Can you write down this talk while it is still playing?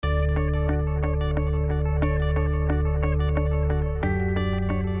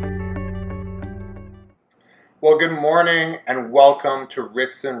Well, good morning and welcome to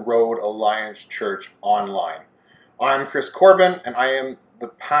Ritson Road Alliance Church Online. I'm Chris Corbin and I am the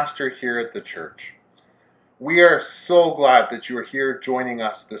pastor here at the church. We are so glad that you are here joining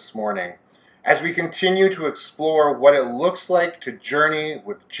us this morning as we continue to explore what it looks like to journey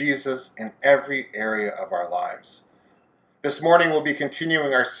with Jesus in every area of our lives. This morning we'll be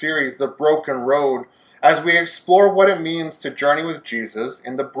continuing our series, The Broken Road, as we explore what it means to journey with Jesus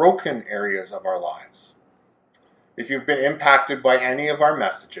in the broken areas of our lives. If you've been impacted by any of our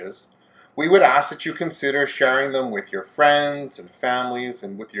messages, we would ask that you consider sharing them with your friends and families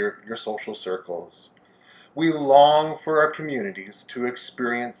and with your social circles. We long for our communities to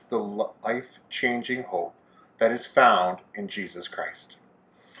experience the life-changing hope that is found in Jesus Christ.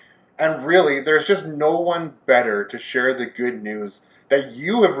 And really, there's just no one better to share the good news that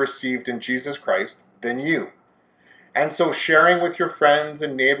you have received in Jesus Christ than you. And so sharing with your friends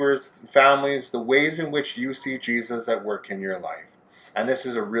and neighbors and families the ways in which you see Jesus at work in your life. And this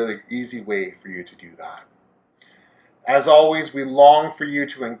is a really easy way for you to do that. As always, we long for you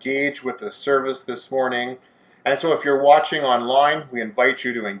to engage with the service this morning. And so if you're watching online, we invite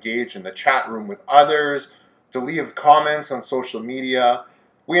you to engage in the chat room with others, to leave comments on social media.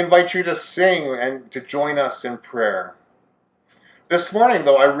 We invite you to sing and to join us in prayer. This morning,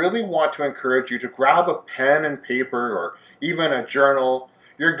 though, I really want to encourage you to grab a pen and paper or even a journal.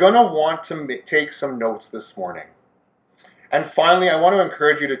 You're going to want to take some notes this morning. And finally, I want to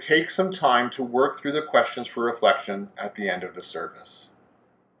encourage you to take some time to work through the questions for reflection at the end of the service.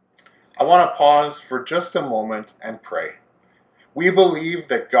 I want to pause for just a moment and pray. We believe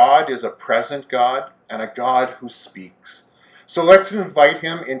that God is a present God and a God who speaks. So let's invite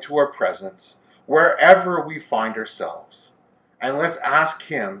him into our presence wherever we find ourselves. And let's ask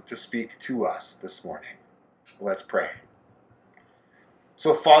him to speak to us this morning. Let's pray.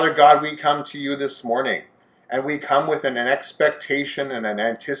 So, Father God, we come to you this morning, and we come with an expectation and an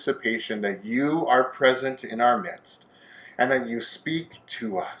anticipation that you are present in our midst, and that you speak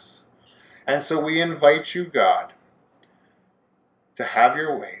to us. And so we invite you, God, to have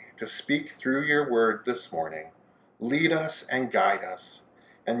your way, to speak through your word this morning. Lead us and guide us,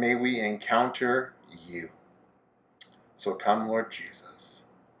 and may we encounter you. So come, Lord Jesus.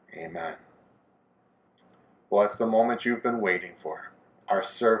 Amen. Well, it's the moment you've been waiting for. Our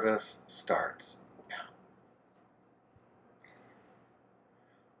service starts now.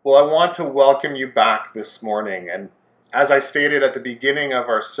 Well, I want to welcome you back this morning. And as I stated at the beginning of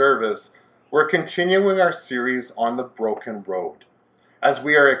our service, we're continuing our series on the broken road, as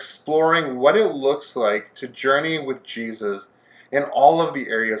we are exploring what it looks like to journey with Jesus in all of the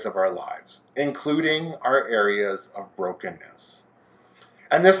areas of our lives, including our areas of brokenness.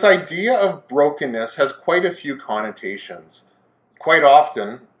 And this idea of brokenness has quite a few connotations. Quite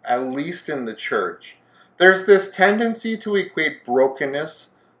often, at least in the church, there's this tendency to equate brokenness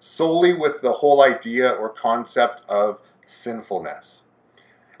solely with the whole idea or concept of sinfulness.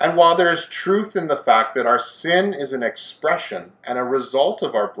 And while there is truth in the fact that our sin is an expression and a result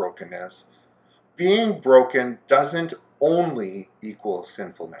of our brokenness, being broken doesn't only equal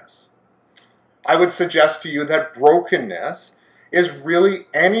sinfulness. I would suggest to you that brokenness is really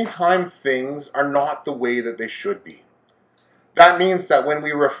any time things are not the way that they should be. That means that when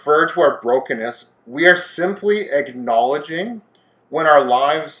we refer to our brokenness, we are simply acknowledging when our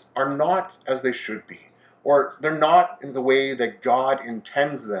lives are not as they should be, or they're not in the way that God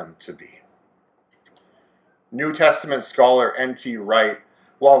intends them to be. New Testament scholar N.T. Wright,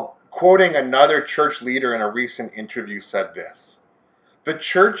 while quoting another church leader in a recent interview, said this: "The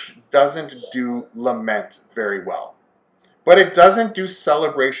church doesn't do lament very well, but it doesn't do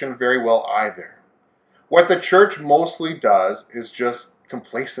celebration very well either. What the church mostly does is just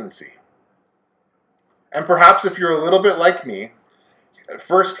complacency." And perhaps if you're a little bit like me, at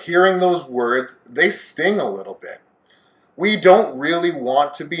first hearing those words, they sting a little bit. We don't really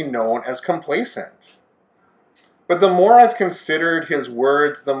want to be known as complacent. But the more I've considered his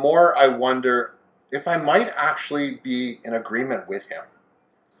words, the more I wonder if I might actually be in agreement with him.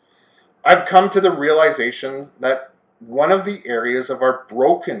 I've come to the realization that one of the areas of our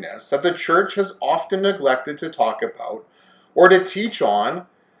brokenness that the church has often neglected to talk about or to teach on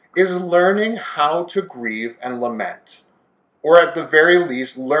is learning how to grieve and lament, or at the very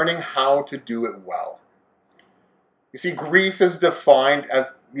least, learning how to do it well. You see, grief is defined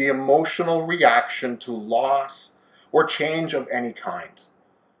as the emotional reaction to loss or change of any kind,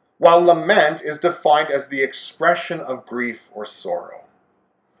 while lament is defined as the expression of grief or sorrow.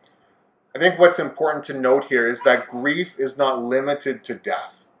 I think what's important to note here is that grief is not limited to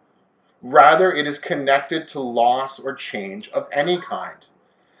death. Rather, it is connected to loss or change of any kind.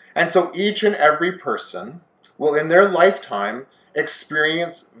 And so each and every person will in their lifetime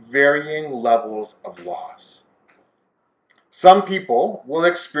experience varying levels of loss. Some people will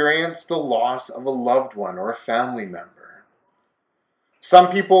experience the loss of a loved one or a family member.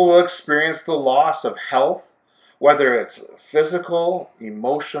 Some people will experience the loss of health, whether it's physical,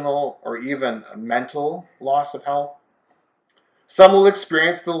 emotional, or even a mental loss of health. Some will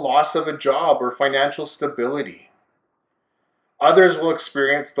experience the loss of a job or financial stability. Others will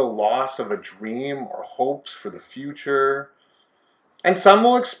experience the loss of a dream or hopes for the future. And some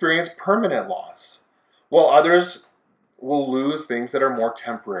will experience permanent loss, while others will lose things that are more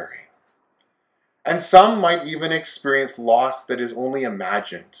temporary. And some might even experience loss that is only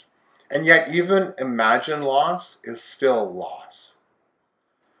imagined. And yet even imagined loss is still loss.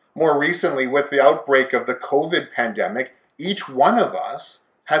 More recently, with the outbreak of the COVID pandemic, each one of us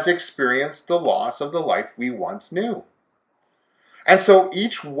has experienced the loss of the life we once knew. And so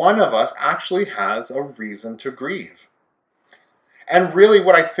each one of us actually has a reason to grieve. And really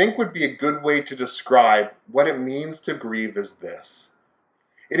what I think would be a good way to describe what it means to grieve is this.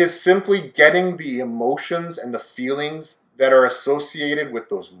 It is simply getting the emotions and the feelings that are associated with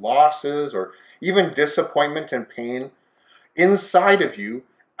those losses or even disappointment and pain inside of you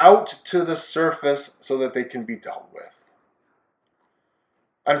out to the surface so that they can be dealt with.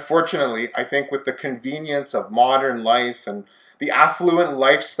 Unfortunately, I think with the convenience of modern life and the affluent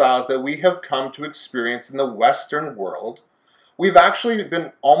lifestyles that we have come to experience in the Western world, we've actually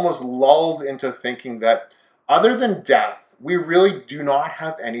been almost lulled into thinking that other than death, we really do not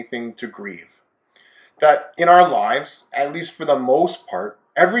have anything to grieve. That in our lives, at least for the most part,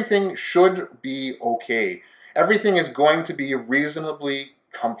 everything should be okay. Everything is going to be reasonably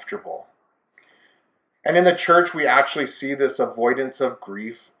comfortable. And in the church, we actually see this avoidance of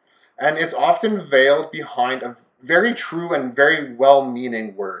grief, and it's often veiled behind a very true and very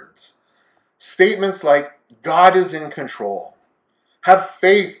well-meaning words. Statements like, God is in control. Have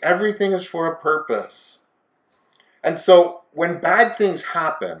faith, everything is for a purpose. And so when bad things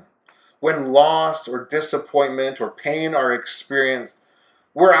happen, when loss or disappointment or pain are experienced,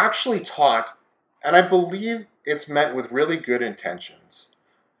 we're actually taught, and I believe it's meant with really good intentions,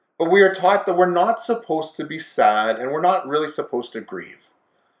 but we are taught that we're not supposed to be sad and we're not really supposed to grieve.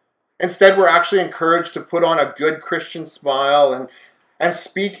 Instead, we're actually encouraged to put on a good Christian smile and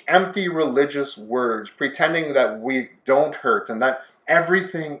speak empty religious words, pretending that we don't hurt and that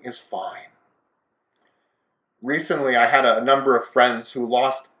everything is fine. Recently, I had a number of friends who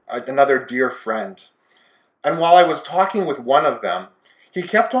lost another dear friend. And while I was talking with one of them, he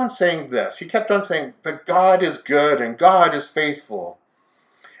kept on saying this. He kept on saying that God is good and God is faithful.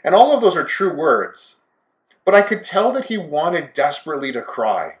 And all of those are true words. But I could tell that he wanted desperately to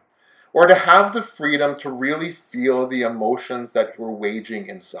cry, or to have the freedom to really feel the emotions that were waging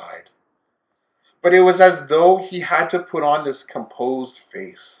inside. But it was as though he had to put on this composed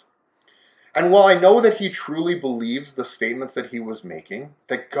face. And while I know that he truly believes the statements that he was making,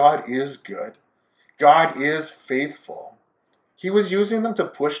 that God is good, God is faithful, he was using them to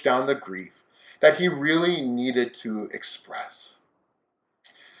push down the grief that he really needed to express.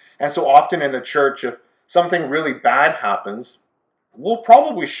 And so often in the church, if something really bad happens, we'll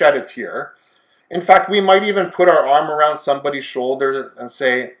probably shed a tear. In fact, we might even put our arm around somebody's shoulder and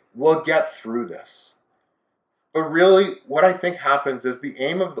say, we'll get through this. But really, what I think happens is the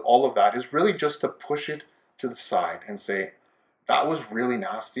aim of all of that is really just to push it to the side and say, that was really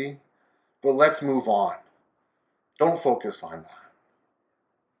nasty, but let's move on. Don't focus on that.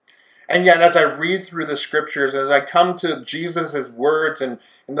 And yet, as I read through the scriptures, as I come to Jesus' words in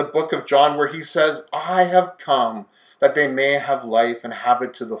the book of John, where he says, I have come that they may have life and have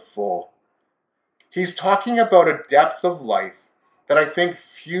it to the full. He's talking about a depth of life that I think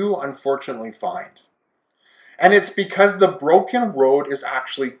few unfortunately find. And it's because the broken road is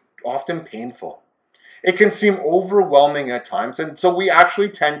actually often painful. It can seem overwhelming at times, and so we actually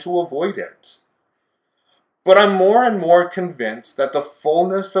tend to avoid it. But I'm more and more convinced that the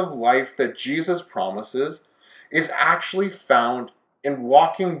fullness of life that Jesus promises is actually found in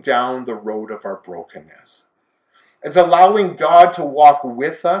walking down the road of our brokenness. It's allowing God to walk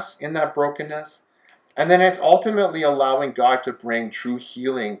with us in that brokenness, and then it's ultimately allowing God to bring true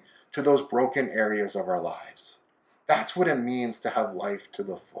healing to those broken areas of our lives. That's what it means to have life to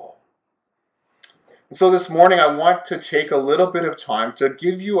the full. And so this morning I want to take a little bit of time to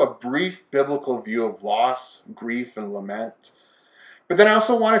give you a brief biblical view of loss, grief, and lament. But then I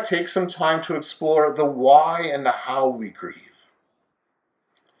also want to take some time to explore the why and the how we grieve.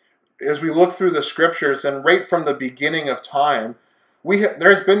 As we look through the scriptures, and right from the beginning of time,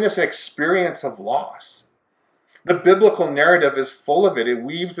 there's been this experience of loss. The biblical narrative is full of it. It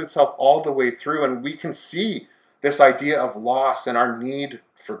weaves itself all the way through, and we can see this idea of loss and our need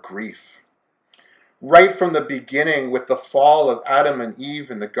for grief. Right from the beginning, with the fall of Adam and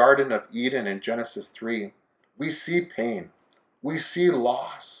Eve in the Garden of Eden in Genesis 3, we see pain. We see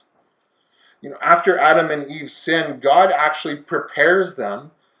loss. After Adam and Eve sin, God actually prepares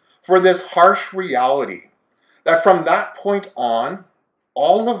them for this harsh reality that from that point on,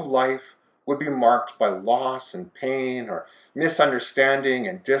 all of life would be marked by loss and pain, or misunderstanding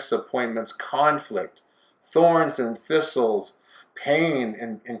and disappointments, conflict, thorns and thistles, pain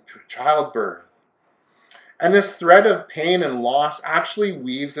in childbirth. And this thread of pain and loss actually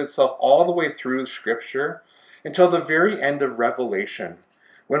weaves itself all the way through Scripture until the very end of Revelation,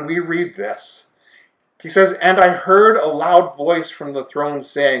 when we read this. He says, "And I heard a loud voice from the throne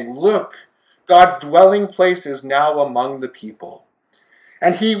saying, 'Look, God's dwelling place is now among the people,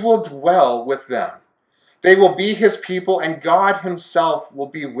 and he will dwell with them. They will be his people, and God himself will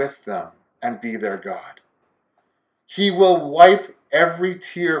be with them and be their God. He will wipe every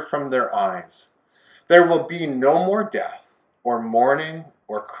tear from their eyes. There will be no more death, or mourning,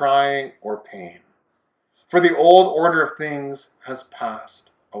 or crying, or pain. For the old order of things has passed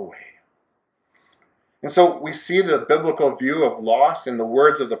away.'" And so we see the biblical view of loss in the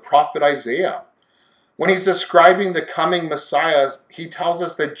words of the prophet Isaiah. When he's describing the coming Messiah, he tells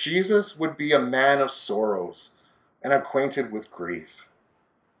us that Jesus would be a man of sorrows and acquainted with grief.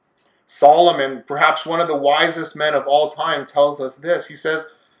 Solomon, perhaps one of the wisest men of all time, tells us this. He says,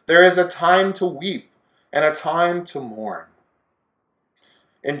 "There is a time to weep and a time to mourn."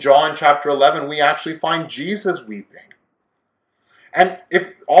 In John chapter 11, we actually find Jesus weeping. And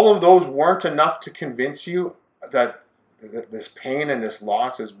if all of those weren't enough to convince you that this pain and this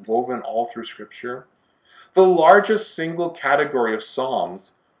loss is woven all through Scripture, the largest single category of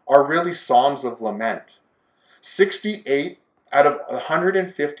Psalms are really Psalms of lament. 68 out of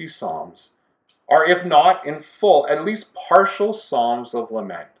 150 Psalms are, if not in full, at least partial Psalms of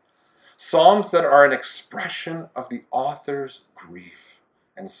lament. Psalms that are an expression of the author's grief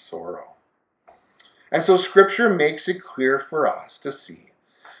and sorrow. And so Scripture makes it clear for us to see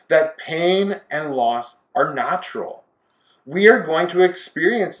that pain and loss are natural. We are going to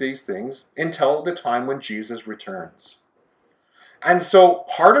experience these things until the time when Jesus returns. And so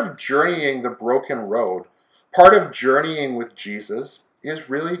part of journeying the broken road, part of journeying with Jesus, is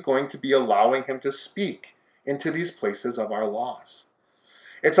really going to be allowing him to speak into these places of our loss.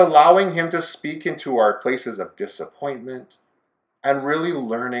 It's allowing him to speak into our places of disappointment and really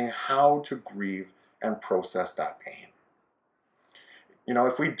learning how to grieve and process that pain.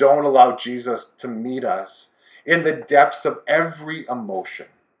 If we don't allow Jesus to meet us in the depths of every emotion,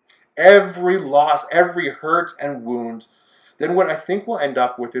 every loss, every hurt and wound, then what I think we'll end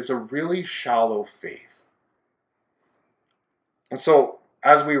up with is a really shallow faith. And so,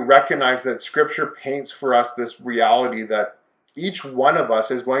 as we recognize that Scripture paints for us this reality that each one of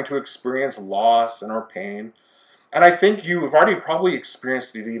us is going to experience loss and or pain, and I think you have already probably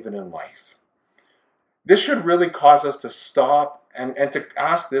experienced it even in life. This should really cause us to stop and to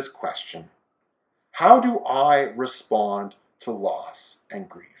ask this question: how do I respond to loss and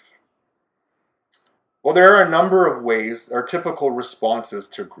grief? Well, there are a number of ways, or typical responses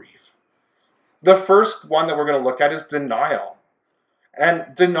to grief. The first one that we're going to look at is denial.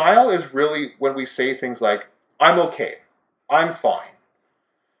 And denial is really when we say things like, "I'm okay, I'm fine."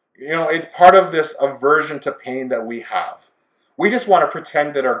 It's part of this aversion to pain that we have. We just want to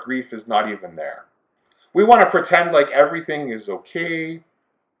pretend that our grief is not even there. We want to pretend like everything is okay.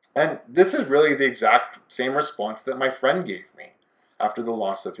 And this is really the exact same response that my friend gave me after the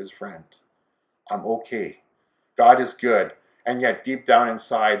loss of his friend. I'm okay. God is good. And yet deep down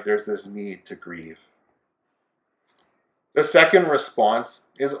inside, there's this need to grieve. The second response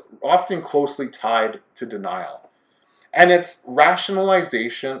is often closely tied to denial. And it's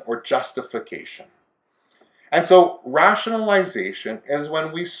rationalization or justification. And so rationalization is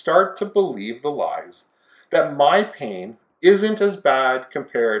when we start to believe the lies that my pain isn't as bad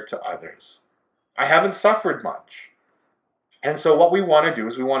compared to others. I haven't suffered much. And so what we want to do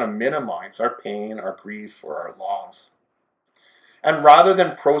is we want to minimize our pain, our grief, or our loss. And rather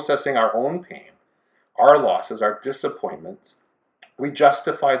than processing our own pain, our losses, our disappointments, we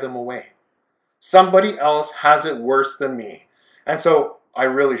justify them away. Somebody else has it worse than me, and so I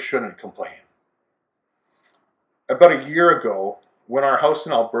really shouldn't complain. About a year ago, when our house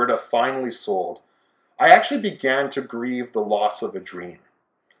in Alberta finally sold, I actually began to grieve the loss of a dream.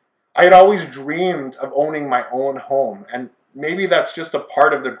 I had always dreamed of owning my own home, and maybe that's just a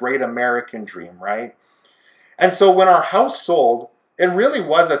part of the great American dream, right? And so when our house sold, it really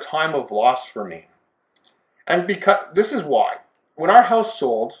was a time of loss for me. And because this is why. When our house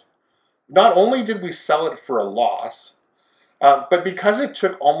sold, not only did we sell it for a loss, but because it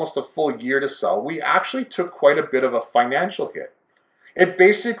took almost a full year to sell, we actually took quite a bit of a financial hit. It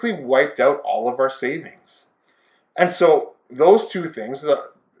basically wiped out all of our savings. And so those two things,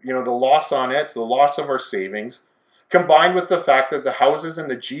 the loss on it, the loss of our savings, combined with the fact that the houses in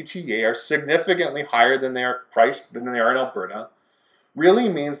the GTA are significantly higher than they are priced than they are in Alberta, really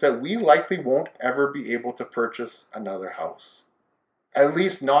means that we likely won't ever be able to purchase another house. At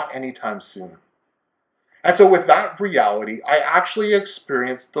least not anytime soon. And so with that reality, I actually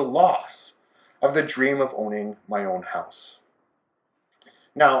experienced the loss of the dream of owning my own house.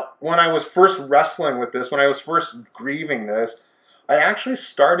 Now, when I was first wrestling with this, when I was first grieving this, I actually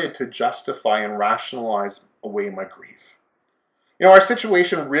started to justify and rationalize away my grief. Our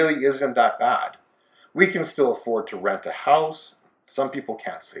situation really isn't that bad. We can still afford to rent a house. Some people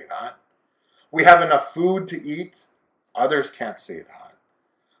can't say that. We have enough food to eat. Others can't say that.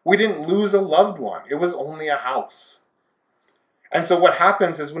 We didn't lose a loved one. It was only a house. And so what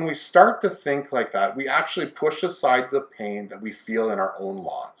happens is when we start to think like that, we actually push aside the pain that we feel in our own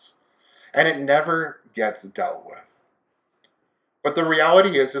loss. And it never gets dealt with. But the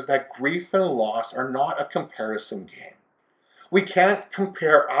reality is that grief and loss are not a comparison game. We can't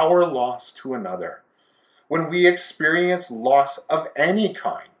compare our loss to another. When we experience loss of any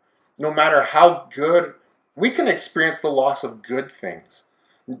kind, no matter how good, we can experience the loss of good things,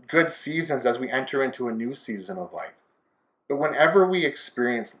 good seasons as we enter into a new season of life. But whenever we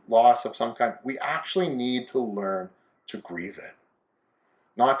experience loss of some kind, we actually need to learn to grieve it,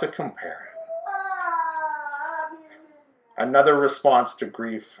 not to compare it. Another response to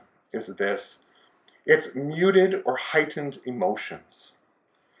grief is this. It's muted or heightened emotions.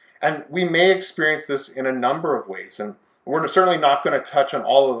 And we may experience this in a number of ways, and we're certainly not going to touch on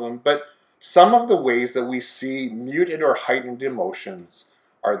all of them, but some of the ways that we see muted or heightened emotions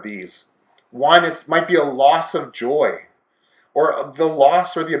are these. One, it might be a loss of joy, or the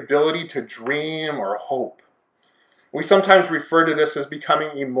loss or the ability to dream or hope. We sometimes refer to this as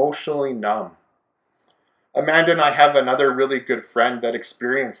becoming emotionally numb. Amanda and I have another really good friend that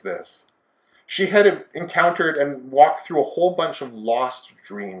experienced this. She had encountered and walked through a whole bunch of lost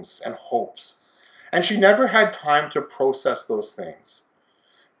dreams and hopes, and she never had time to process those things.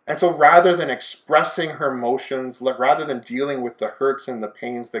 And so rather than expressing her emotions, rather than dealing with the hurts and the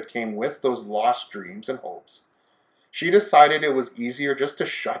pains that came with those lost dreams and hopes, she decided it was easier just to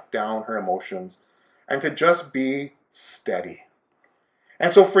shut down her emotions and to just be steady.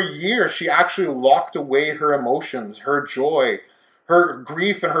 And so for years, she actually locked away her emotions, her joy, her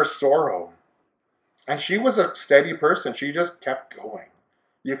grief, and her sorrow. And she was a steady person. She just kept going.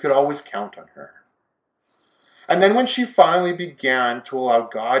 You could always count on her. And then when she finally began to allow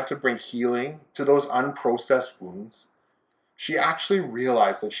God to bring healing to those unprocessed wounds, she actually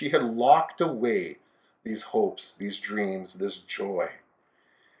realized that she had locked away these hopes, these dreams, this joy.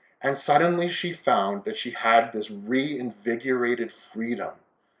 And suddenly she found that she had this reinvigorated freedom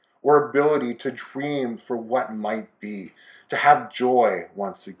or ability to dream for what might be, to have joy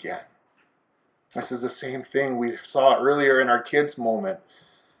once again. This is the same thing we saw earlier in our kids' moment.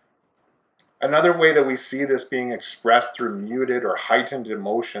 Another way that we see this being expressed through muted or heightened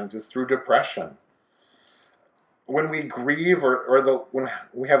emotions is through depression. When we grieve when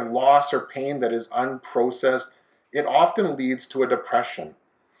we have loss or pain that is unprocessed, it often leads to a depression.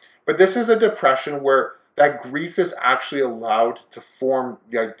 But this is a depression where that grief is actually allowed to form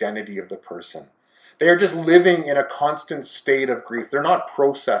the identity of the person. They are just living in a constant state of grief. They're not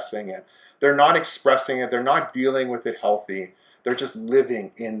processing it. They're not expressing it. They're not dealing with it healthy. They're just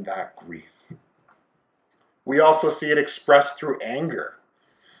living in that grief. We also see it expressed through anger.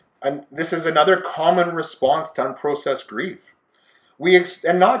 And this is another common response to unprocessed grief.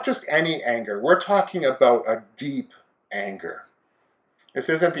 And not just any anger. We're talking about a deep anger. This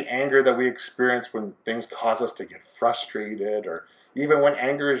isn't the anger that we experience when things cause us to get frustrated or even when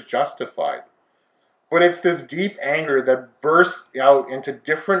anger is justified. But it's this deep anger that bursts out into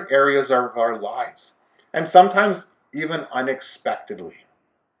different areas of our lives, and sometimes even unexpectedly.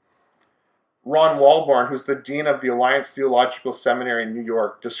 Ron Walborn, who's the dean of the Alliance Theological Seminary in New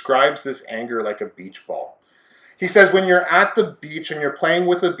York, describes this anger like a beach ball. He says when you're at the beach and you're playing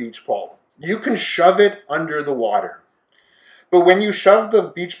with a beach ball, you can shove it under the water. But when you shove the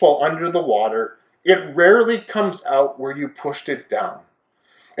beach ball under the water, it rarely comes out where you pushed it down.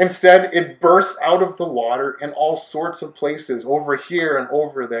 Instead, it bursts out of the water in all sorts of places, over here and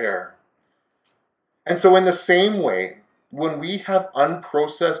over there. And so in the same way, when we have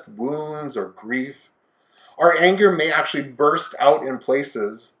unprocessed wounds or grief, our anger may actually burst out in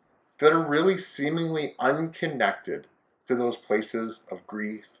places that are really seemingly unconnected to those places of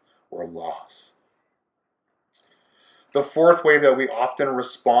grief or loss. The fourth way that we often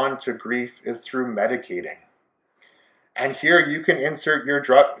respond to grief is through medicating. And here you can insert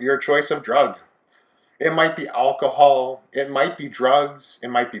your choice of drug. It might be alcohol, it might be drugs, it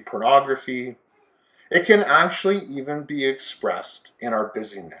might be pornography. It can actually even be expressed in our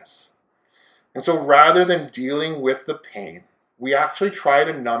busyness. And so rather than dealing with the pain, we actually try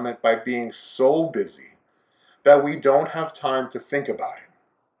to numb it by being so busy that we don't have time to think about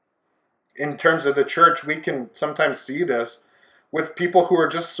it. In terms of the church, we can sometimes see this with people who are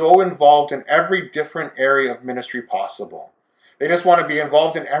just so involved in every different area of ministry possible. They just want to be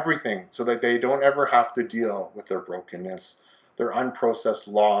involved in everything so that they don't ever have to deal with their brokenness, their unprocessed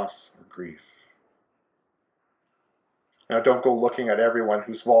loss or grief. Now, don't go looking at everyone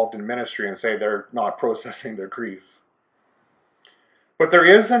who's involved in ministry and say they're not processing their grief. But there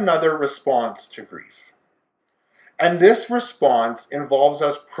is another response to grief. And this response involves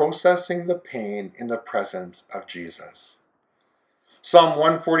us processing the pain in the presence of Jesus. Psalm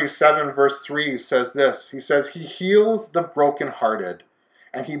 147 verse 3 says this. He says, "He heals the brokenhearted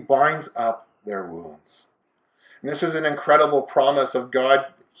and he binds up their wounds." And this is an incredible promise of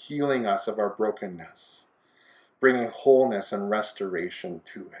God healing us of our brokenness, bringing wholeness and restoration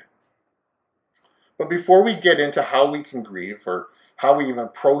to it. But before we get into how we can grieve or how we even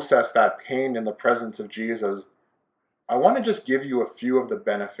process that pain in the presence of Jesus, I want to just give you a few of the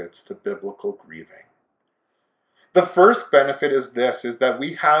benefits to biblical grieving. The first benefit is this, is that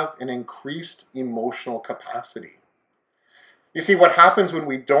we have an increased emotional capacity. You see, what happens when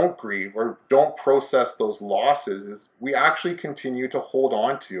we don't grieve or don't process those losses is we actually continue to hold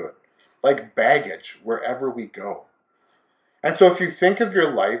on to it, like baggage, wherever we go. And so if you think of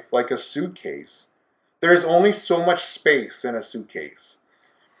your life like a suitcase, there's only so much space in a suitcase.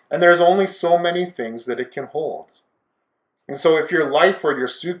 And there's only so many things that it can hold. And so if your life or your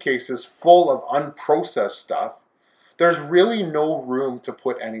suitcase is full of unprocessed stuff, there's really no room to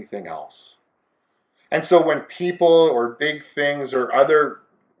put anything else. And so when people or big things or other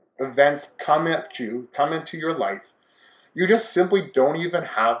events come into your life, you just simply don't even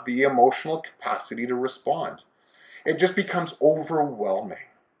have the emotional capacity to respond. It just becomes overwhelming.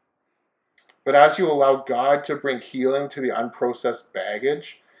 But as you allow God to bring healing to the unprocessed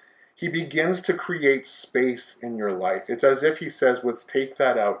baggage, he begins to create space in your life. It's as if he says, let's take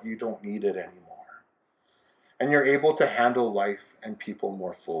that out. You don't need it anymore. And you're able to handle life and people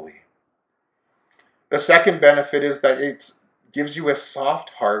more fully. The second benefit is that it gives you a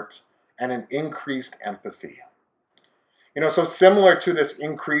soft heart and an increased empathy. So similar to this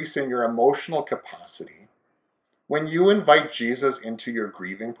increase in your emotional capacity, when you invite Jesus into your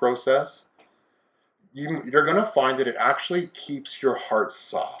grieving process, you're going to find that it actually keeps your heart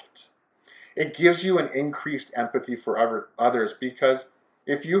soft. It gives you an increased empathy for others, because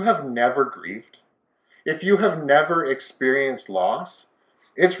if you have never grieved, if you have never experienced loss,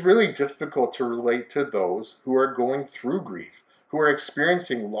 it's really difficult to relate to those who are going through grief, who are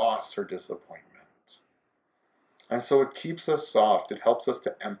experiencing loss or disappointment. And so it keeps us soft. It helps us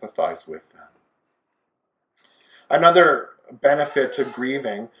to empathize with them. Another benefit to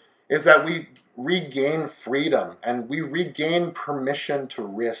grieving is that we regain freedom and we regain permission to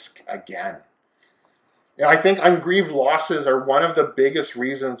risk again. And I think ungrieved losses are one of the biggest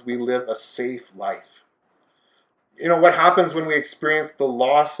reasons we live a safe life. What happens when we experience the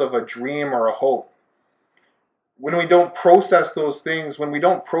loss of a dream or a hope? When we don't process those things, when we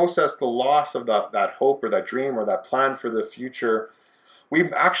don't process the loss of that hope or that dream or that plan for the future,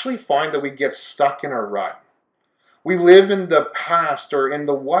 we actually find that we get stuck in a rut. We live in the past or in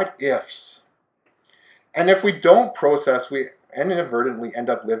the what ifs. And if we don't process, we inadvertently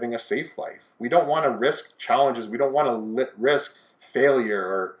end up living a safe life. We don't want to risk challenges. We don't want to risk failure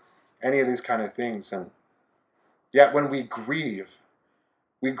or any of these kind of things. And yet when we grieve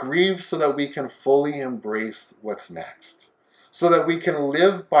so that we can fully embrace what's next, so that we can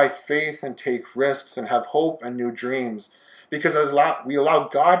live by faith and take risks and have hope and new dreams, because as we allow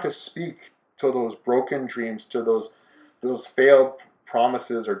God to speak to those broken dreams, to those failed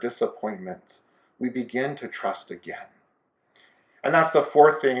promises or disappointments, we begin to trust again. And that's the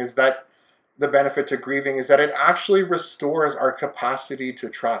fourth thing, is that the benefit to grieving is that it actually restores our capacity to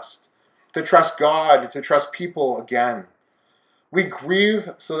trust God, to trust people again. We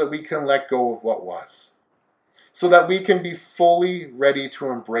grieve so that we can let go of what was, so that we can be fully ready to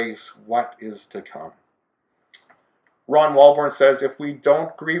embrace what is to come. Ron Walborn says, if we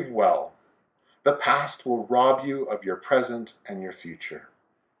don't grieve well, the past will rob you of your present and your future.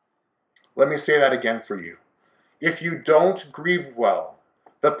 Let me say that again for you. If you don't grieve well,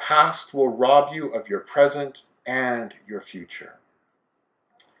 The past will rob you of your present and your future.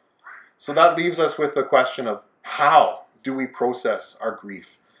 So that leaves us with the question of, how do we process our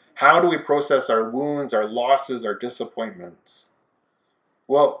grief? How do we process our wounds, our losses, our disappointments?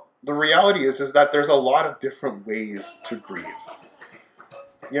 Well, the reality is that there's a lot of different ways to grieve.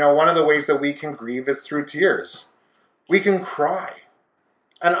 One of the ways that we can grieve is through tears. We can cry.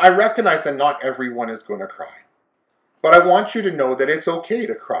 And I recognize that not everyone is going to cry. But I want you to know that it's okay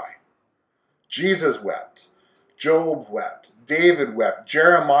to cry. Jesus wept. Job wept. David wept.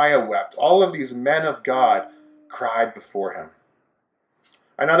 Jeremiah wept. All of these men of God cried before him.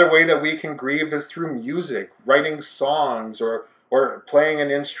 Another way that we can grieve is through music, writing songs, or playing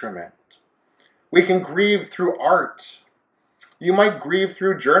an instrument. We can grieve through art. You might grieve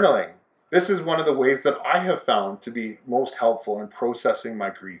through journaling. This is one of the ways that I have found to be most helpful in processing my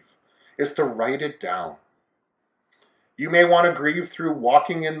grief, is to write it down. You may want to grieve through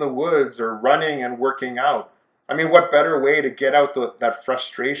walking in the woods or running and working out. I mean, what better way to get out that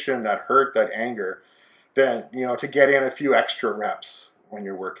frustration, that hurt, that anger, than, to get in a few extra reps when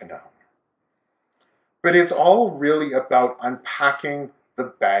you're working out. But it's all really about unpacking the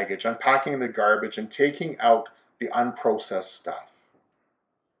baggage, unpacking the garbage, and taking out the unprocessed stuff.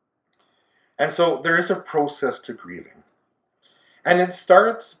 And so there is a process to grieving. And it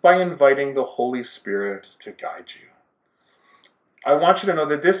starts by inviting the Holy Spirit to guide you. I want you to know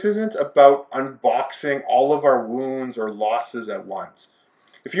that this isn't about unboxing all of our wounds or losses at once.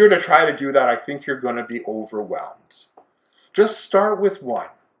 If you were to try to do that, I think you're going to be overwhelmed. Just start with one.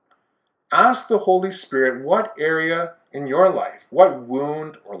 Ask the Holy Spirit what area in your life, what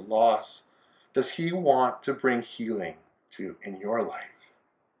wound or loss does He want to bring healing to in your life?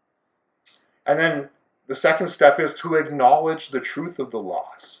 And then the second step is to acknowledge the truth of the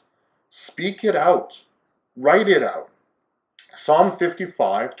loss. Speak it out. Write it out. Psalm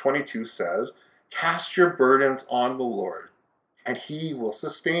 55:22 says, "Cast your burdens on the Lord, and He will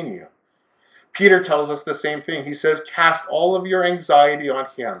sustain you." Peter tells us the same thing. He says, "Cast all of your anxiety on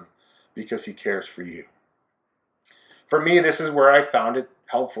Him, because He cares for you." For me, this is where I found it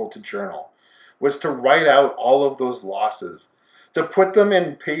helpful to journal, was to write out all of those losses. To put them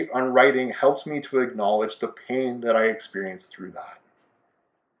on writing helps me to acknowledge the pain that I experienced through that.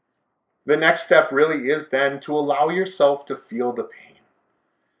 The next step really is then to allow yourself to feel the pain.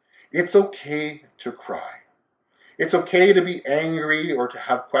 It's okay to cry. It's okay to be angry or to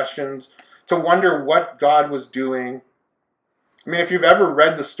have questions, to wonder what God was doing. I mean, if you've ever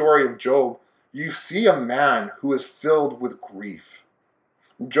read the story of Job, you see a man who is filled with grief.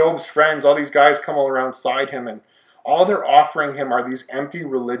 Job's friends, all these guys come all alongside him, and all they're offering him are these empty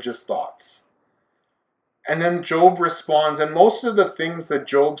religious thoughts. And then Job responds, and most of the things that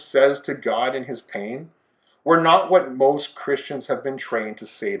Job says to God in his pain were not what most Christians have been trained to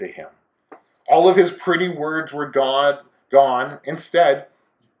say to him. All of his pretty words were gone. Instead,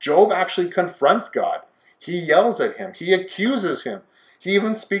 Job actually confronts God. He yells at Him. He accuses Him. He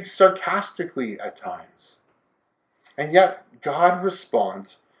even speaks sarcastically at times. And yet, God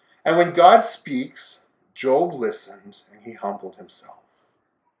responds. And when God speaks, Job listened and he humbled himself.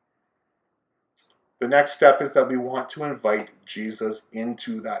 The next step is that we want to invite Jesus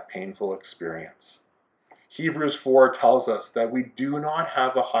into that painful experience. Hebrews 4 tells us that we do not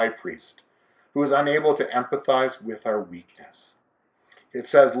have a high priest who is unable to empathize with our weakness. It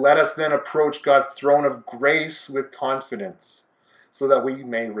says, "Let us then approach God's throne of grace with confidence, so that we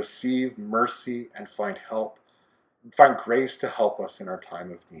may receive mercy and find grace to help us in our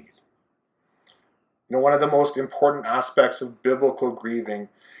time of need." One of the most important aspects of biblical grieving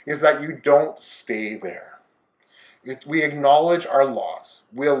is that you don't stay there. We acknowledge our loss.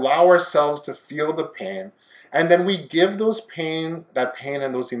 We allow ourselves to feel the pain, and then we give that pain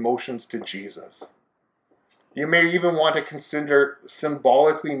and those emotions to Jesus. You may even want to consider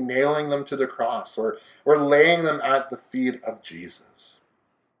symbolically nailing them to the cross or laying them at the feet of Jesus.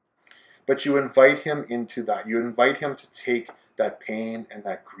 But you invite Him into that. You invite Him to take that pain and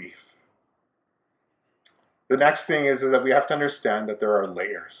that grief. The next thing is that we have to understand that there are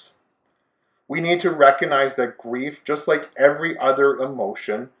layers. We need to recognize that grief, just like every other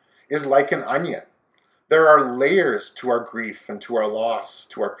emotion, is like an onion. There are layers to our grief and to our loss,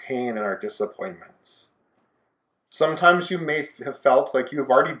 to our pain and our disappointments. Sometimes you may have felt like you've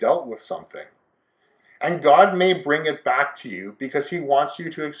already dealt with something. And God may bring it back to you because He wants you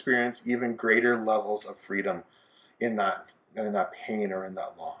to experience even greater levels of freedom in that pain or in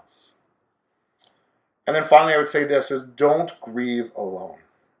that loss. And then finally, I would say this is, don't grieve alone.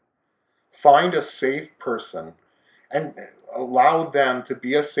 Find a safe person and allow them to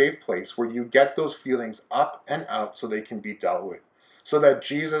be a safe place where you get those feelings up and out so they can be dealt with. so that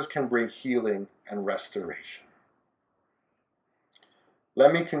Jesus can bring healing and restoration.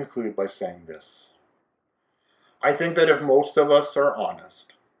 Let me conclude by saying this. I think that if most of us are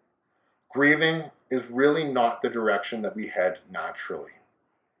honest, grieving is really not the direction that we head naturally.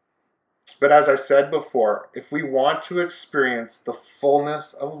 But as I said before, if we want to experience the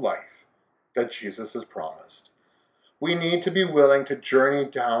fullness of life that Jesus has promised, we need to be willing to journey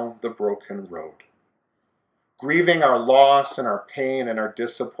down the broken road. Grieving our loss and our pain and our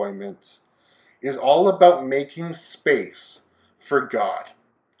disappointments is all about making space for God,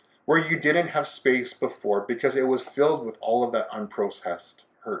 where you didn't have space before because it was filled with all of that unprocessed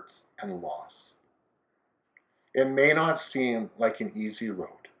hurts and loss. It may not seem like an easy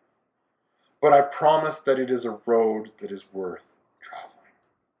road, but I promise that it is a road that is worth traveling.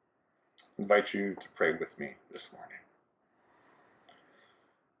 I invite you to pray with me this morning.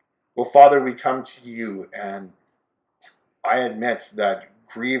 Well, Father, we come to you, and I admit that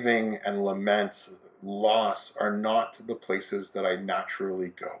grieving and lament, loss, are not the places that I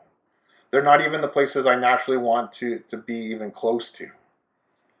naturally go. They're not even the places I naturally want to be even close to.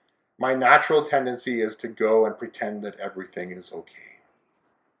 My natural tendency is to go and pretend that everything is okay.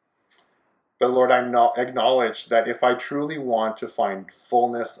 But Lord, I acknowledge that if I truly want to find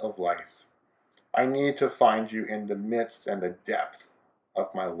fullness of life, I need to find you in the midst and the depth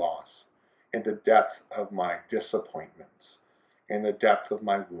of my loss, in the depth of my disappointments, in the depth of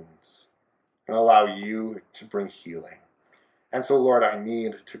my wounds, and allow you to bring healing. And so, Lord, I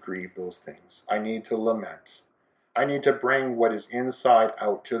need to grieve those things. I need to lament. I need to bring what is inside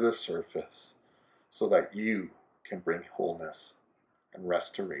out to the surface so that you can bring wholeness and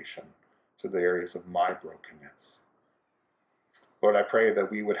restoration to the areas of my brokenness. Lord, I pray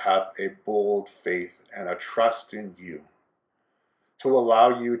that we would have a bold faith and a trust in you to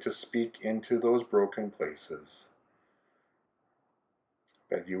allow you to speak into those broken places,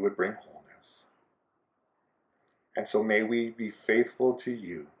 that you would bring wholeness. And so may we be faithful to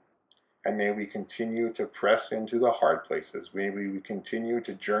you, and may we continue to press into the hard places. May we continue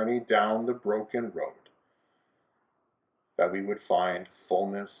to journey down the broken road, that we would find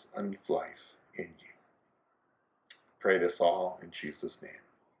fullness and life in you. Pray this all in Jesus' name.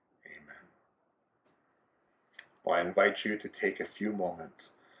 Amen. Well, I invite you to take a few moments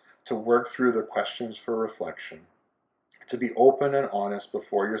to work through the questions for reflection, to be open and honest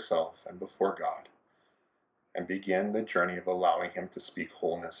before yourself and before God, and begin the journey of allowing him to speak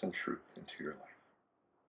wholeness and truth into your life.